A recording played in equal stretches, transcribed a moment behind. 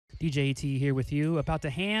DJ ET here with you, about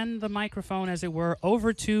to hand the microphone, as it were,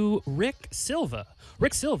 over to Rick Silva.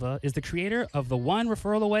 Rick Silva is the creator of the One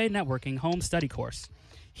Referral Away Networking Home Study Course.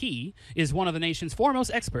 He is one of the nation's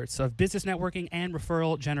foremost experts of business networking and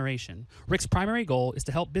referral generation. Rick's primary goal is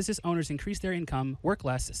to help business owners increase their income, work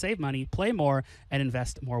less, save money, play more, and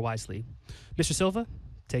invest more wisely. Mr. Silva,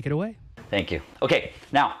 take it away. Thank you. Okay,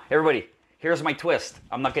 now, everybody, here's my twist.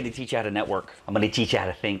 I'm not going to teach you how to network. I'm going to teach you how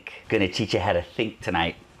to think. I'm going to teach you how to think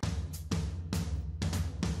tonight.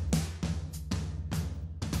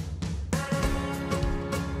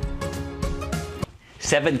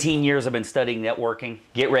 "17 years I've been studying networking."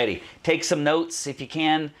 Get ready. Take some notes if you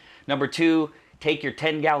can. Number two, take your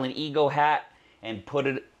 10-gallon ego hat and put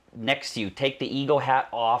it next to you. Take the ego hat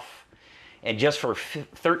off, and just for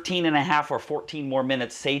 13 and a half or 14 more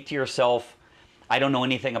minutes, say to yourself, I don't know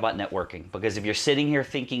anything about networking. Because if you're sitting here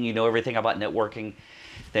thinking you know everything about networking,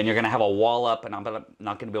 then you're going to have a wall up, and I'm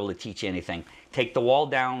not going to be able to teach you anything. Take the wall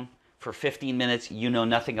down for 15 minutes. You know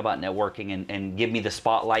nothing about networking, and give me the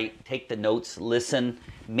spotlight. Take the notes, listen.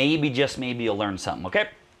 Maybe, just maybe, you'll learn something, okay?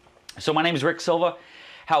 So my name is Rick Silva.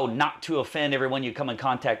 How not to offend everyone you come in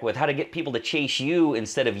contact with. How to get people to chase you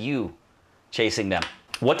instead of you chasing them.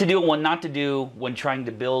 What to do and what not to do when trying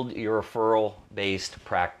to build your referral-based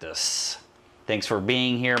practice. Thanks for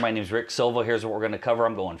being here. My name is Rick Silva. Here's what we're going to cover.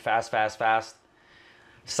 I'm going fast, fast, fast.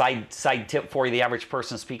 Side tip for you, the average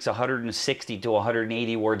person speaks 160 to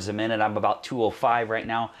 180 words a minute. I'm about 205 right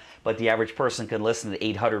now, but the average person can listen to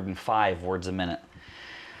 805 words a minute.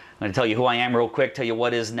 I'm going to tell you who I am real quick, tell you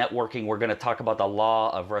what is networking. We're going to talk about the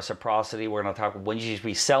law of reciprocity. We're going to talk about when you should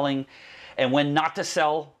be selling and when not to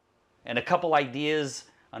sell, and a couple ideas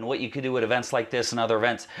on what you could do at events like this and other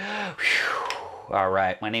events. All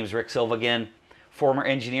right, my name is Rick Silva again, former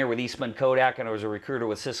engineer with Eastman Kodak, and I was a recruiter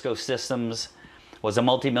with Cisco Systems. Was a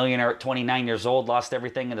multimillionaire at 29 years old, lost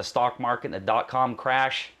everything in the stock market in the dot-com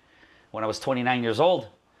crash when I was 29 years old.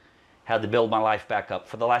 Had to build my life back up.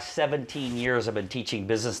 For the last 17 years, I've been teaching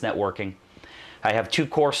business networking. I have 2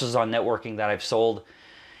 courses on networking that I've sold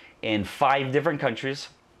in 5 different countries.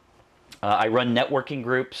 I run networking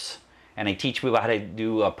groups, and I teach people how to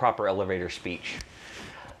do a proper elevator speech.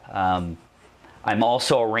 I'm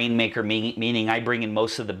also a rainmaker, meaning I bring in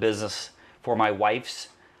most of the business for my wife's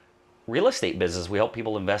real estate business. We help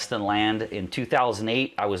people invest in land. In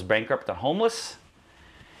 2008, I was bankrupt and homeless,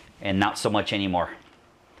 and not so much anymore.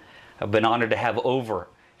 I've been honored to have over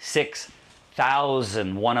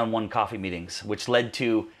 6,000 one-on-one coffee meetings, which led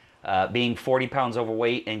to being 40 pounds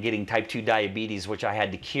overweight and getting type 2 diabetes, which I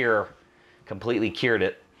had to cure, completely cured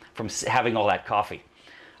it from having all that coffee.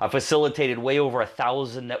 I facilitated way over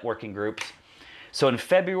 1,000 networking groups. So in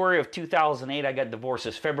February of 2008, I got divorced.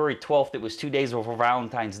 It's February 12th. It was 2 days before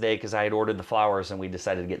Valentine's Day because I had ordered the flowers and we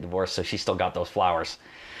decided to get divorced, so she still got those flowers.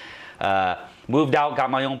 Moved out,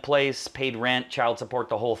 got my own place, paid rent, child support,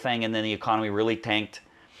 the whole thing, and then the economy really tanked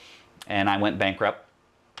and I went bankrupt.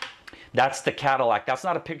 That's the Cadillac. That's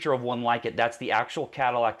not a picture of one like it. That's the actual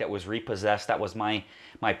Cadillac that was repossessed. That was my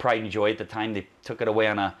pride and joy at the time. They took it away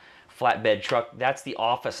on a flatbed truck. That's the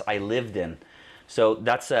office I lived in. So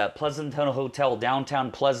that's a Pleasanton Hotel,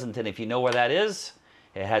 downtown Pleasanton. If you know where that is,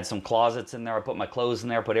 it had some closets in there. I put my clothes in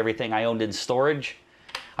there, put everything I owned in storage.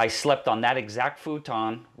 I slept on that exact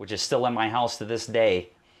futon, which is still in my house to this day.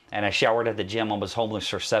 And I showered at the gym. I was homeless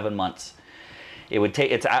for 7 months.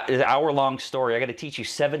 It's an hour-long story. I got to teach you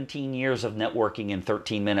 17 years of networking in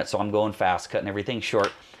 13 minutes, so I'm going fast, cutting everything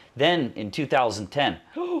short. Then in 2010,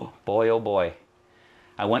 oh boy,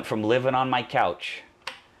 I went from living on my couch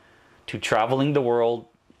to traveling the world.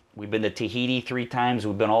 We've been to Tahiti 3 times.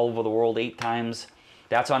 We've been all over the world 8 times.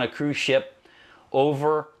 That's on a cruise ship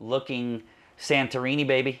overlooking Santorini,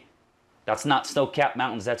 baby. That's not snow-capped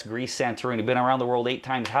mountains. That's Greece, Santorini. Been around the world 8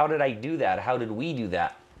 times. How did I do that? How did we do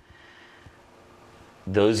that?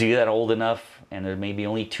 Those of you that are old enough, and there may be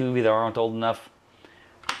only 2 of you that aren't old enough,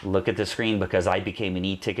 look at the screen, because I became an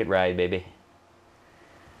e-ticket ride, baby.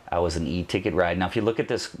 I was an e-ticket ride. Now, if you look at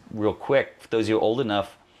this real quick, for those of you old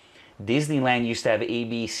enough, Disneyland used to have A,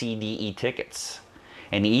 B, C, D, E tickets.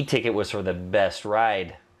 And the e-ticket was for the best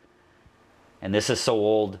ride. And this is so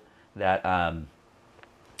old that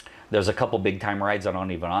there's a couple big-time rides that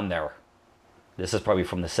aren't even on there. This is probably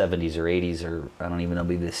from the 70s or 80s, or I don't even know,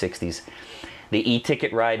 maybe the 60s. The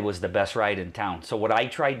e-ticket ride was the best ride in town. So what I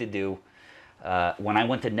tried to do when I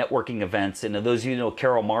went to networking events, and those of you who know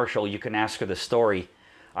Carol Marshall, you can ask her the story.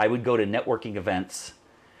 I would go to networking events,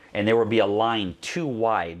 and there would be a line 2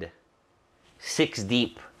 wide, 6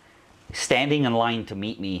 deep, standing in line to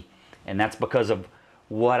meet me. And that's because of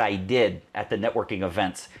what I did at the networking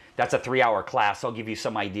events. That's a 3-hour class. I'll give you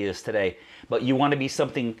some ideas today. But you want to be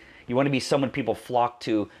something, you want to be someone people flock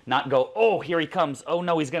to, not go, oh, here he comes. Oh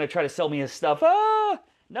no, he's going to try to sell me his stuff. Ah,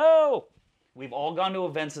 no. We've all gone to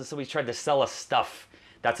events and somebody's tried to sell us stuff.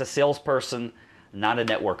 That's a salesperson, not a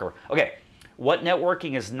networker. Okay, what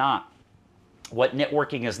networking is not? What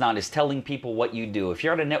networking is not is telling people what you do. If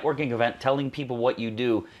you're at a networking event telling people what you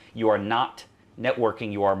do, you are not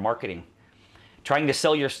networking, you are marketing. Trying to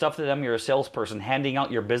sell your stuff to them, you're a salesperson. Handing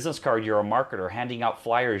out your business card, you're a marketer. Handing out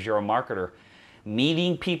flyers, you're a marketer.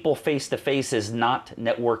 Meeting people face to face is not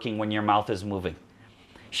networking when your mouth is moving.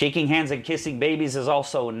 Shaking hands and kissing babies is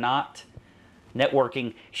also not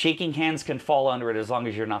networking. Shaking hands can fall under it as long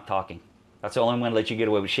as you're not talking. That's the only one to let you get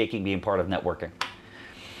away with shaking being part of networking.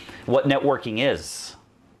 What networking is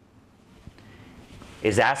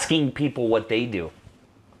asking people what they do.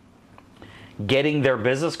 Getting their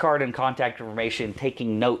business card and contact information,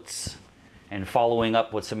 taking notes, and following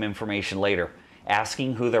up with some information later.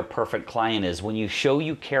 Asking who their perfect client is. When you show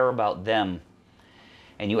you care about them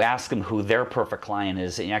and you ask them who their perfect client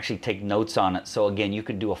is and you actually take notes on it. So again, you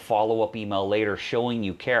could do a follow-up email later showing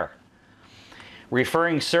you care.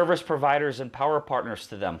 Referring service providers and power partners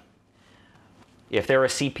to them. If they're a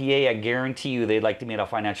CPA, I guarantee you they'd like to meet a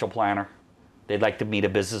financial planner. They'd like to meet a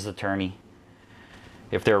business attorney.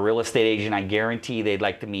 If they're a real estate agent, I guarantee they'd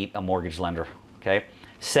like to meet a mortgage lender, okay?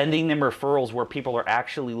 Sending them referrals where people are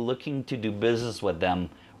actually looking to do business with them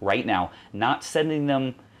right now, not sending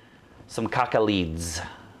them some caca leads.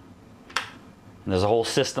 And there's a whole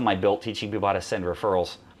system I built teaching people how to send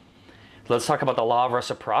referrals. Let's talk about the law of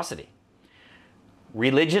reciprocity.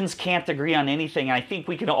 Religions can't agree on anything, and I think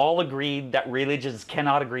we can all agree that religions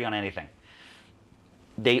cannot agree on anything.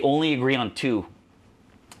 They only agree on two.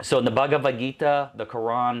 So in the Bhagavad Gita, the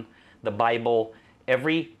Quran, the Bible,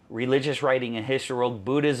 every religious writing in history world,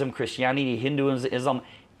 Buddhism, Christianity, Hinduism, Islam,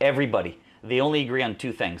 everybody, they only agree on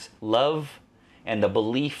two things: love and the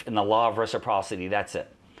belief in the law of reciprocity. That's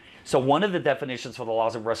it. So one of the definitions for the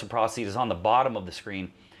laws of reciprocity is on the bottom of the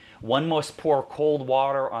screen. One must pour cold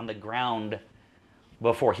water on the ground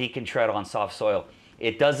before he can tread on soft soil.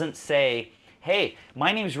 It doesn't say, hey,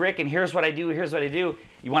 my name's Rick and here's what I do, here's what I do.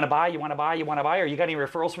 You want to buy, you want to buy, you want to buy, or you got any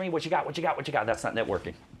referrals for me? What you got, what you got, what you got? That's not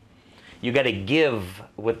networking. You got to give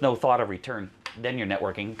with no thought of return. Then you're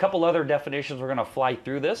networking. A couple other definitions, we're going to fly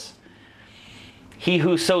through this. He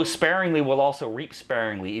who sows sparingly will also reap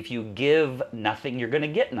sparingly. If you give nothing, you're going to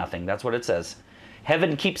get nothing. That's what it says.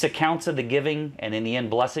 Heaven keeps accounts of the giving, and in the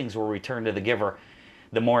end, blessings will return to the giver.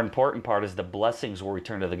 The more important part is the blessings will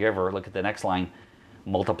return to the giver. Look at the next line.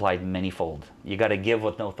 Multiplied manyfold. You got to give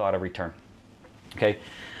with no thought of return. Okay?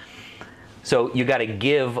 So you got to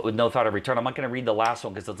give with no thought of return. I'm not going to read the last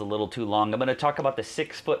one because it's a little too long. I'm going to talk about the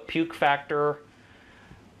 6-foot puke factor.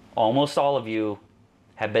 Almost all of you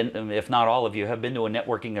have been, if not all of you, have been to a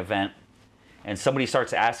networking event and somebody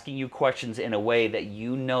starts asking you questions in a way that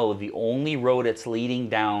you know the only road it's leading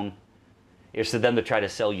down is for them to try to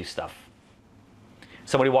sell you stuff.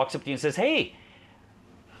 Somebody walks up to you and says, hey,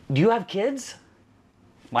 do you have kids?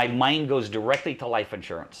 My mind goes directly to life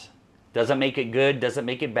insurance. Doesn't make it good, doesn't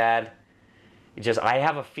make it bad. It just, I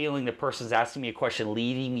have a feeling the person's asking me a question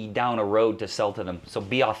leading me down a road to sell to them. So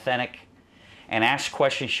be authentic and ask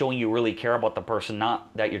questions showing you really care about the person,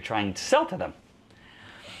 not that you're trying to sell to them.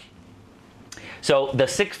 So the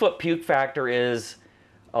 6-foot puke factor is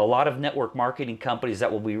a lot of network marketing companies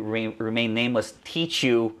that will remain nameless teach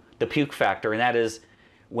you the puke factor, and that is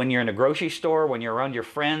when you're in a grocery store, when you're around your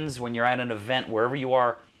friends, when you're at an event, wherever you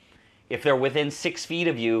are, if they're within 6 feet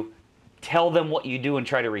of you, tell them what you do and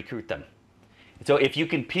try to recruit them. So if you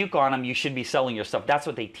can puke on them, you should be selling your stuff. That's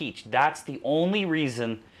what they teach. That's the only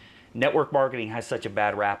reason network marketing has such a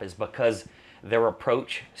bad rap, is because their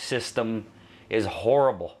approach system is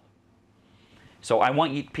horrible. So I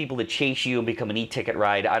want people to chase you and become an e-ticket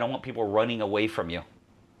ride. I don't want people running away from you.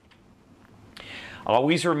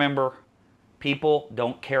 Always remember, people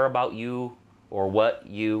don't care about you or what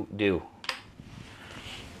you do.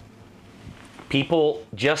 People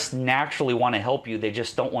just naturally want to help you. They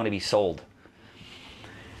just don't want to be sold.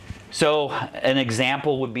 So an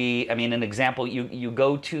example would be, you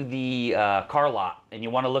go to the car lot and you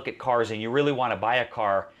want to look at cars and you really want to buy a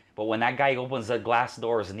car, but when that guy opens the glass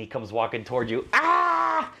doors and he comes walking toward you,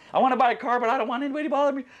 I want to buy a car, but I don't want anybody to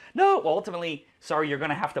bother me. No, well, ultimately, sorry, you're going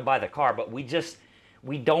to have to buy the car, but we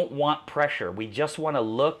don't want pressure. We just want to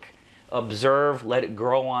look, observe, let it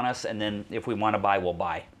grow on us, and then if we want to buy, we'll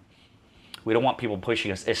buy. We don't want people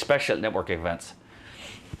pushing us, especially at networking events.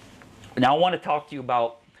 Now I want to talk to you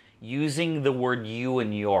about using the word you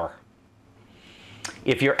and your.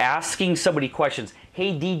 If you're asking somebody questions,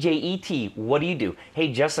 Hey, DJ ET, what do you do?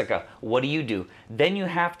 Hey, Jessica, what do you do? Then you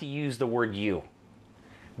have to use the word you.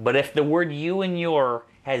 But if the word you and your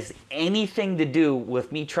has anything to do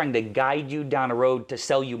with me trying to guide you down a road to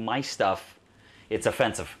sell you my stuff, it's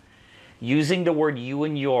offensive. Using the word you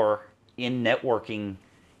and your in networking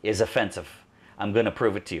is offensive. I'm going to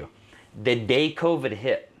prove it to you. The day COVID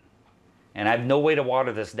hit, and I have no way to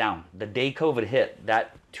water this down, the day COVID hit,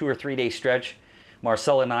 that 2 or 3 day stretch,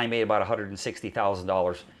 Marcella and I made about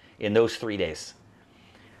 $160,000 in those 3 days.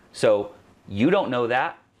 So you don't know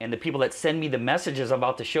that, and the people that send me the messages I'm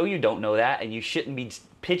about to show you don't know that, and you shouldn't be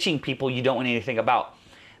pitching people you don't know anything about.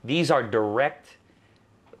 These are direct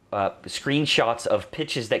screenshots of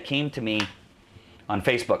pitches that came to me on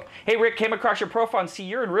Facebook. Hey Rick, came across your profile and see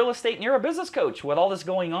you're in real estate and you're a business coach. With all this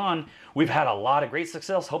going on, we've had a lot of great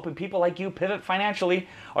success helping people like you pivot financially.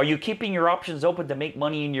 Are you keeping your options open to make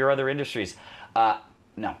money in your other industries?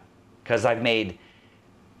 No, because I've made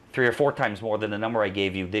 3 or 4 times more than the number I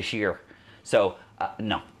gave you this year. So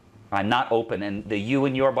no, I'm not open. And the you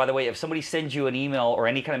and your, by the way, if somebody sends you an email or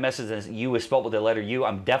any kind of message that you is spelled with the letter U,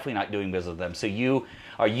 I'm definitely not doing business with them. So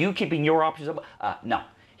are you keeping your options open? No.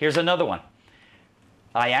 Here's another one.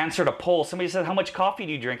 I answered a poll. Somebody said, how much coffee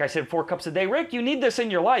do you drink? I said, 4 cups a day. Rick, you need this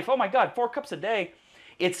in your life. Oh my God, 4 cups a day.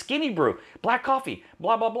 It's skinny brew, black coffee,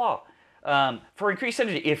 blah, blah, blah. For increased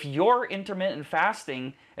energy. If you're intermittent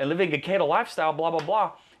fasting and living a keto lifestyle, blah, blah,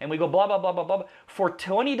 blah, and we go blah, blah, blah, blah, blah, for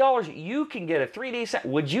 $20, you can get a 3-day set.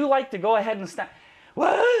 Would you like to go ahead and snap?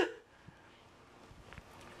 What?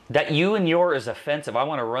 That you and your is offensive. I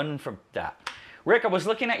want to run from that. Rick, I was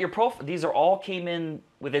looking at your profile. These are all came in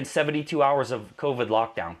within 72 hours of COVID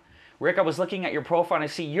lockdown. Rick, I was looking at your profile and I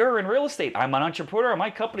see you're in real estate. I'm an entrepreneur. My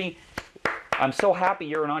company, I'm so happy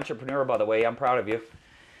you're an entrepreneur, by the way. I'm proud of you.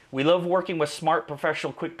 We love working with smart,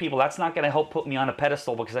 professional, quick people. That's not going to help put me on a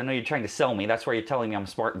pedestal because I know you're trying to sell me. That's why you're telling me I'm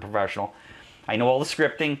smart and professional. I know all the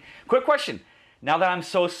scripting. Quick question. Now that I'm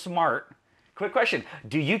so smart, quick question.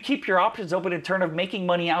 Do you keep your options open in terms of making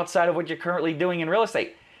money outside of what you're currently doing in real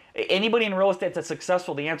estate? Anybody in real estate that's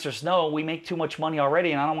successful, the answer is no. We make too much money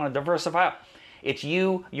already and I don't want to diversify. It's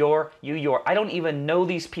you, your. I don't even know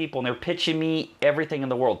these people and they're pitching me everything in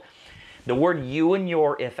the world. The word you and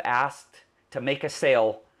your, if asked to make a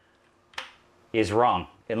sale, is wrong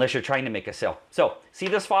unless you're trying to make a sale. So see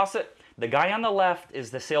this faucet? The guy on the left is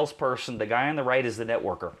the salesperson. The guy on the right is the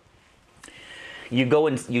networker. You go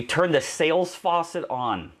and you turn the sales faucet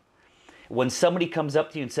on. When somebody comes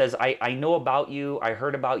up to you and says, I know about you, I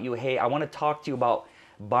heard about you, hey, I want to talk to you about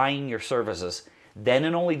buying your services. Then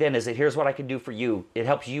and only then is it, here's what I can do for you. It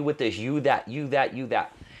helps you with this, you that, you that, you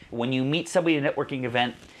that. When you meet somebody at a networking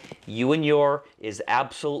event, you and your is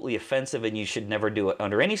absolutely offensive and you should never do it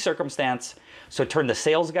under any circumstance. So turn the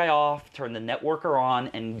sales guy off, turn the networker on,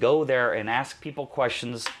 and go there and ask people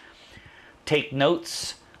questions. Take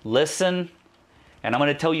notes, listen, and I'm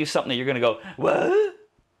going to tell you something that you're going to go, what?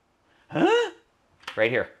 Huh?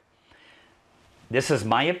 Right here. This is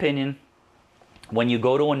my opinion. When you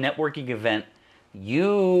go to a networking event,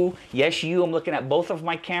 yes, I'm looking at both of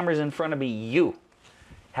my cameras in front of me, you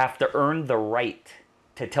have to earn the right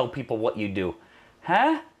to tell people what you do.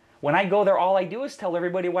 Huh? When I go there, all I do is tell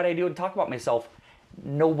everybody what I do and talk about myself.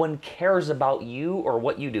 No one cares about you or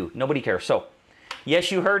what you do. Nobody cares. So,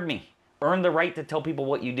 yes, you heard me. Earn the right to tell people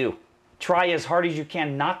what you do. Try as hard as you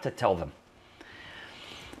can not to tell them.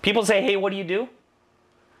 People say, hey, what do you do?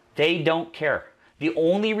 They don't care. The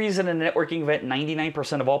only reason in a networking event,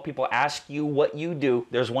 99% of all people ask you what you do,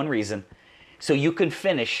 there's one reason. So you can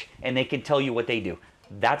finish and they can tell you what they do.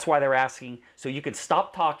 That's why they're asking. So you can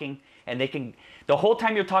stop talking and they can, the whole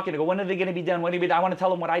time you're talking, they go, when are they going to be done? When are they going to be done? I want to tell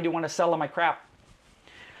them what I do. I want to sell them my crap.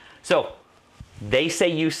 So they say,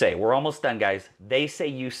 you say. We're almost done, guys. They say,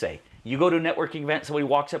 you say. You go to a networking event, somebody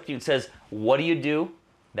walks up to you and says, what do you do?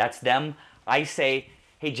 That's them. I say,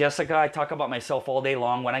 hey, Jessica, I talk about myself all day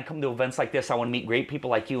long. When I come to events like this, I want to meet great people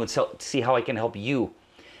like you and see how I can help you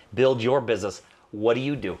build your business. What do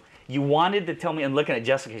you do? You wanted to tell me, and looking at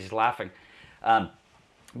Jessica, she's laughing.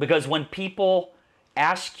 Because when people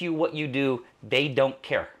ask you what you do, they don't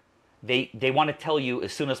care. They want to tell you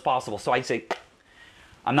as soon as possible. So I say,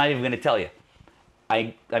 I'm not even going to tell you.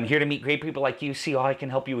 I'm here to meet great people like you, see how I can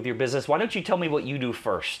help you with your business. Why don't you tell me what you do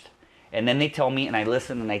first? And then they tell me, and I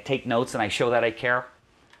listen, and I take notes, and I show that I care.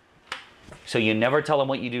 So you never tell them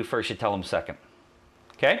what you do first, you tell them second.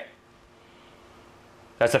 Okay?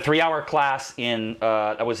 That's a 3-hour class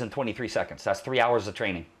that was in 23 seconds. That's 3 hours of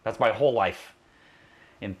training. That's my whole life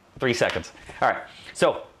in 3 seconds. All right,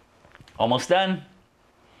 so almost done.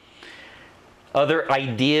 Other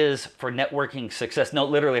ideas for networking success. No,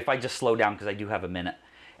 literally, if I just slow down, because I do have a minute.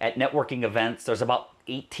 at networking events, there's about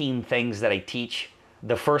 18 things that I teach.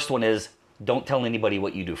 The first one is don't tell anybody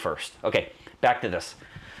what you do first. Okay, back to this.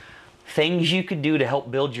 Things you could do to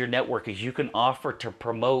help build your network is you can offer to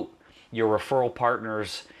promote your referral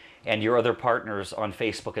partners and your other partners on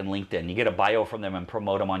Facebook and LinkedIn. You get a bio from them and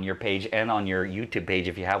promote them on your page and on your YouTube page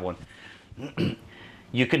if you have one.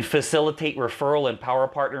 You can facilitate referral and power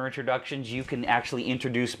partner introductions. You can actually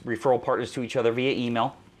introduce referral partners to each other via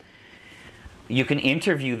email. You can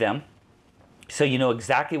interview them so you know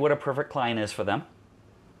exactly what a perfect client is for them.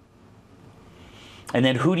 And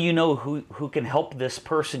then who do you know who can help this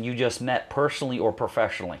person you just met personally or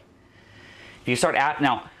professionally? If you start at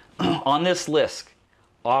now on this list,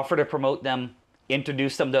 offer to promote them,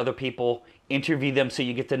 introduce them to other people, interview them so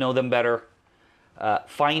you get to know them better.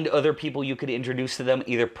 Find other people you could introduce to them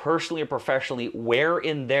either personally or professionally. Where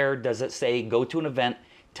in there does it say go to an event,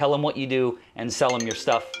 tell them what you do, and sell them your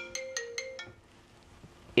stuff?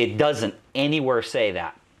 It doesn't anywhere say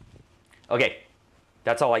that. Okay,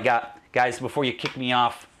 that's all I got. Guys, before you kick me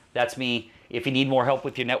off, that's me. If you need more help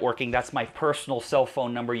with your networking, that's my personal cell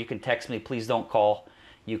phone number. You can text me. Please don't call.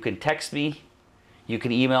 You can text me. You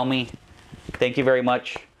can email me. Thank you very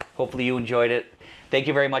much. Hopefully you enjoyed it. Thank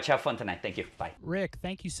you very much. Have fun tonight. Thank you. Bye. Rick,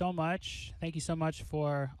 thank you so much. Thank you so much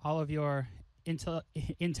for all of your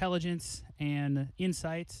intelligence and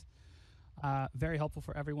insights. Very helpful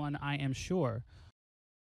for everyone, I am sure.